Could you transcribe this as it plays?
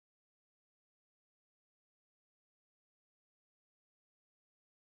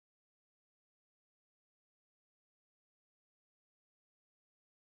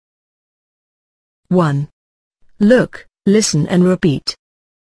1. Look, listen and repeat.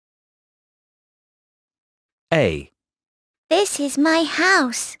 A, This is my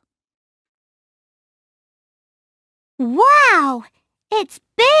house. Wow! It's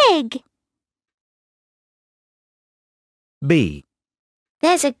big! B,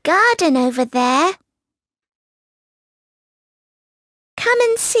 There's a garden over there. Come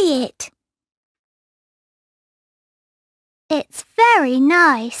and see it. It's very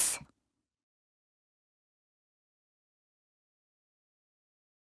nice.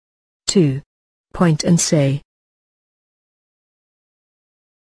 2. Point and say.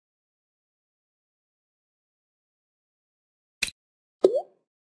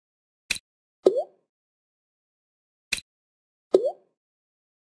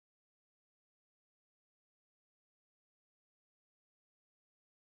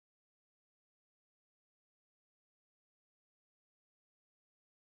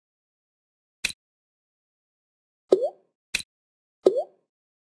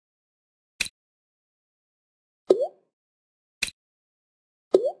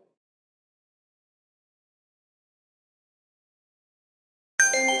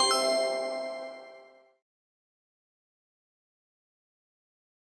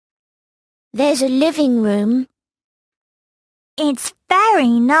 There's a living room. It's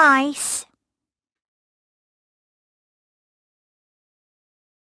very nice.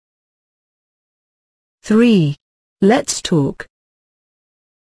 3. Let's talk.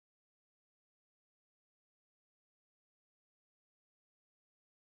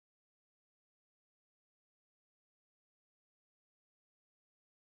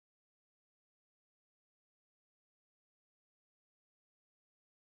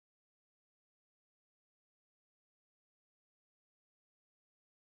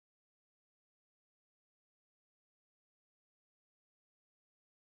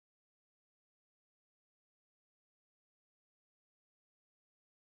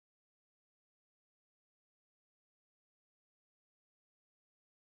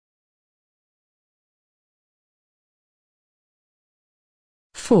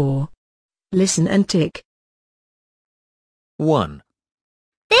 Four. Listen and tick. 1,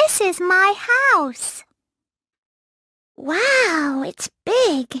 This is my house. Wow, it's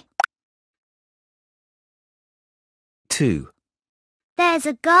big. 2, There's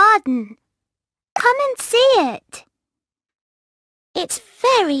a garden. Come and see it. It's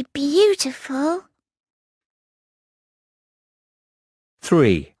very beautiful.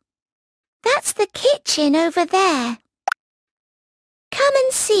 3, That's the kitchen over there. Come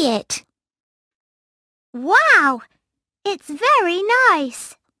and see it. Wow, it's very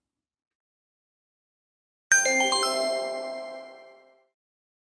nice.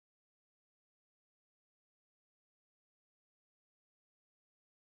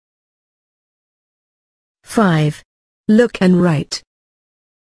 5. Look and write.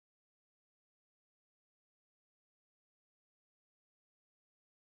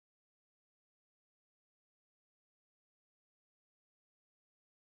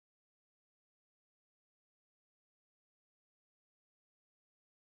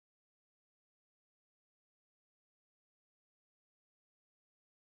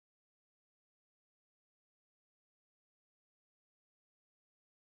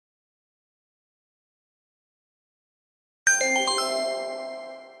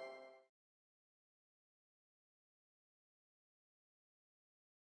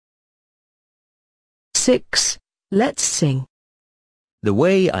 Six. Let's sing. The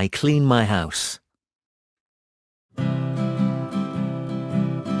way I clean my house.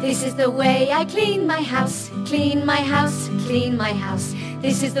 This is the way I clean my house, clean my house, clean my house.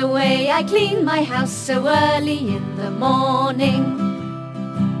 This is the way I clean my house so early in the morning.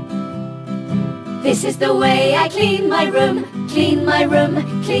 This is the way I clean my room, clean my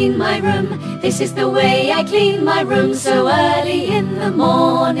room, clean my room. This is the way I clean my room so early in the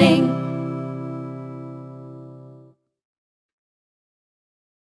morning.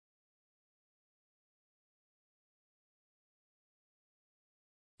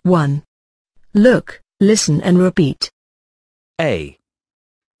 One. Look, listen and repeat. A,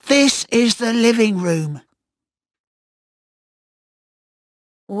 This is the living room.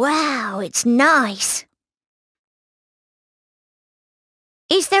 Wow, it's nice.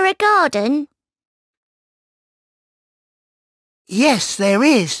 Is there a garden? Yes, there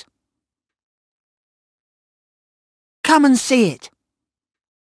is. Come and see it.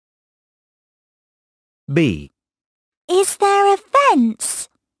 B, Is there a fence?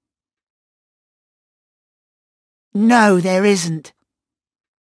 No, there isn't.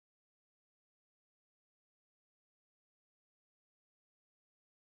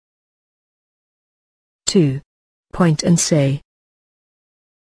 2. Point and say.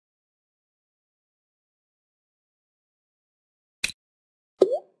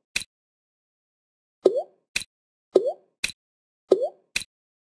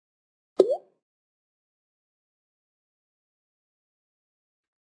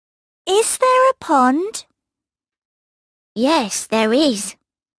 Is there a pond? Yes, there is.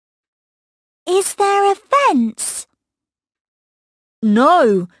 Is there a fence?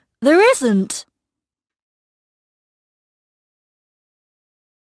 No, there isn't.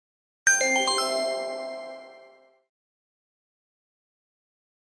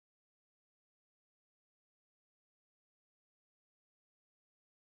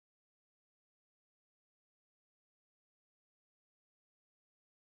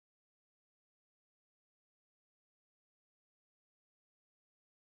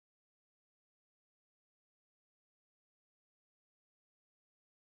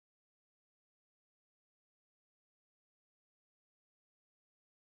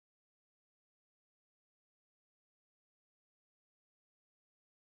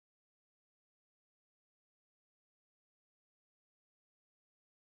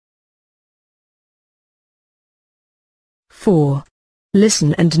 Four.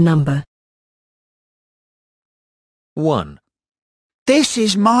 Listen and number. 1, This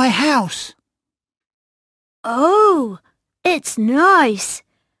is my house. Oh, it's nice.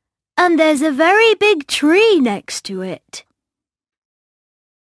 And there's a very big tree next to it.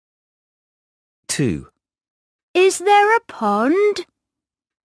 2, Is there a pond?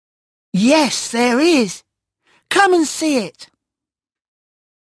 Yes, there is. Come and see it.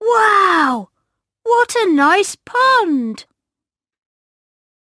 Wow! What a nice pond!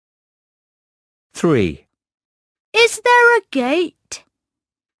 3, Is there a gate?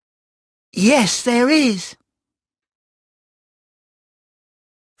 Yes, there is.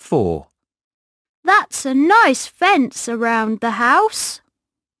 4, That's a nice fence around the house.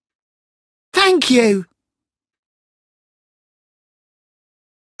 Thank you.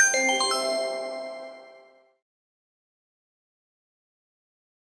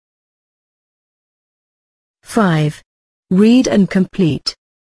 Five. Read and complete.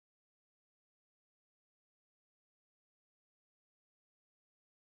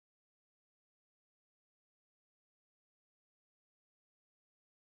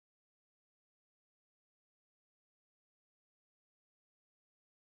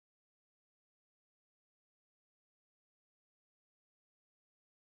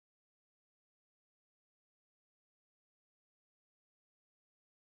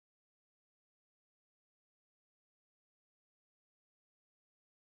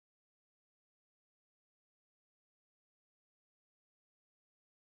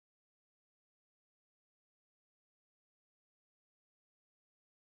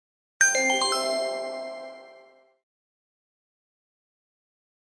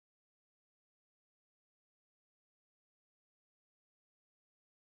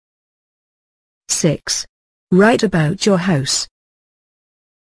 Six. Write about your house.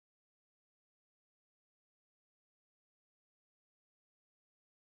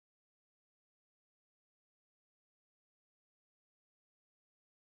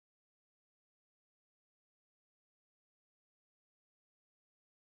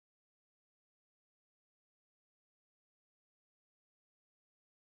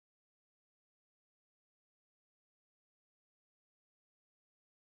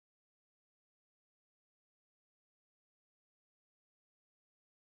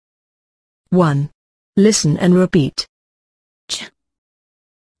 One. Listen and repeat.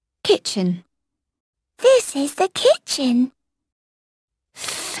 Kitchen. This is the kitchen.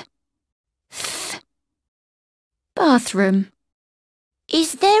 Bathroom.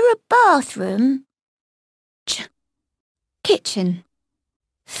 Is there a bathroom? Kitchen.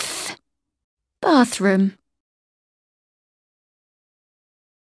 Bathroom.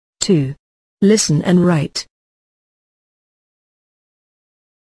 Two. Listen and write.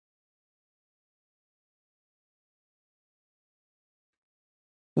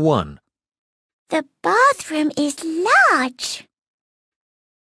 One, The bathroom is large.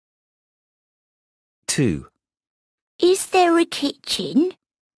 2, Is there a kitchen?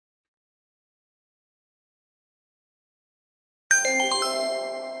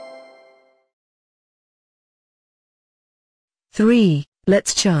 Three.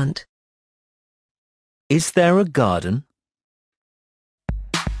 Let's chant. is there a garden?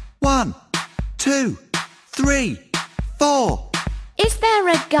 1, 2, 3, 4. Is there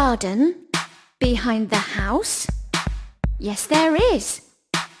a garden behind the house? Yes, there is.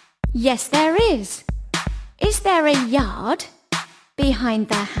 Yes, there is. Is there a yard behind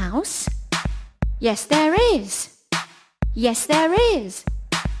the house? Yes, there is. Yes, there is.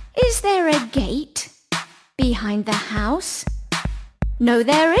 Is there a gate behind the house? No,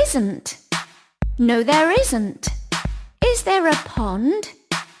 there isn't. No, there isn't. Is there a pond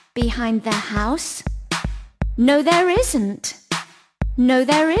behind the house? No, there isn't. No,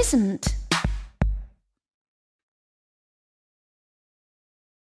 there isn't.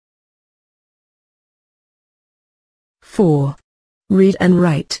 Four. Read and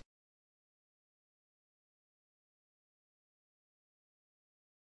write.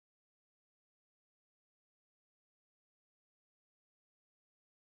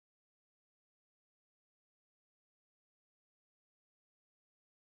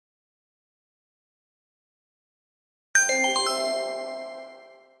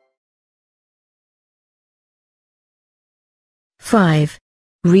 Five.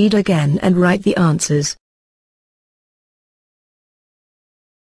 Read again and write the answers.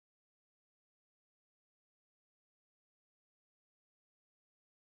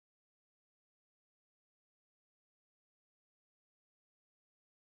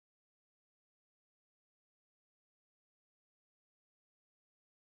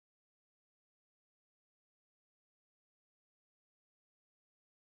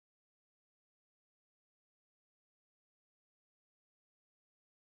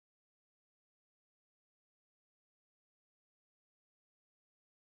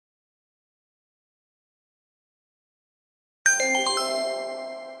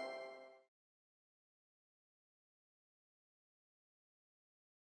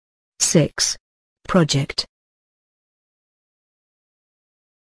 Six. Project.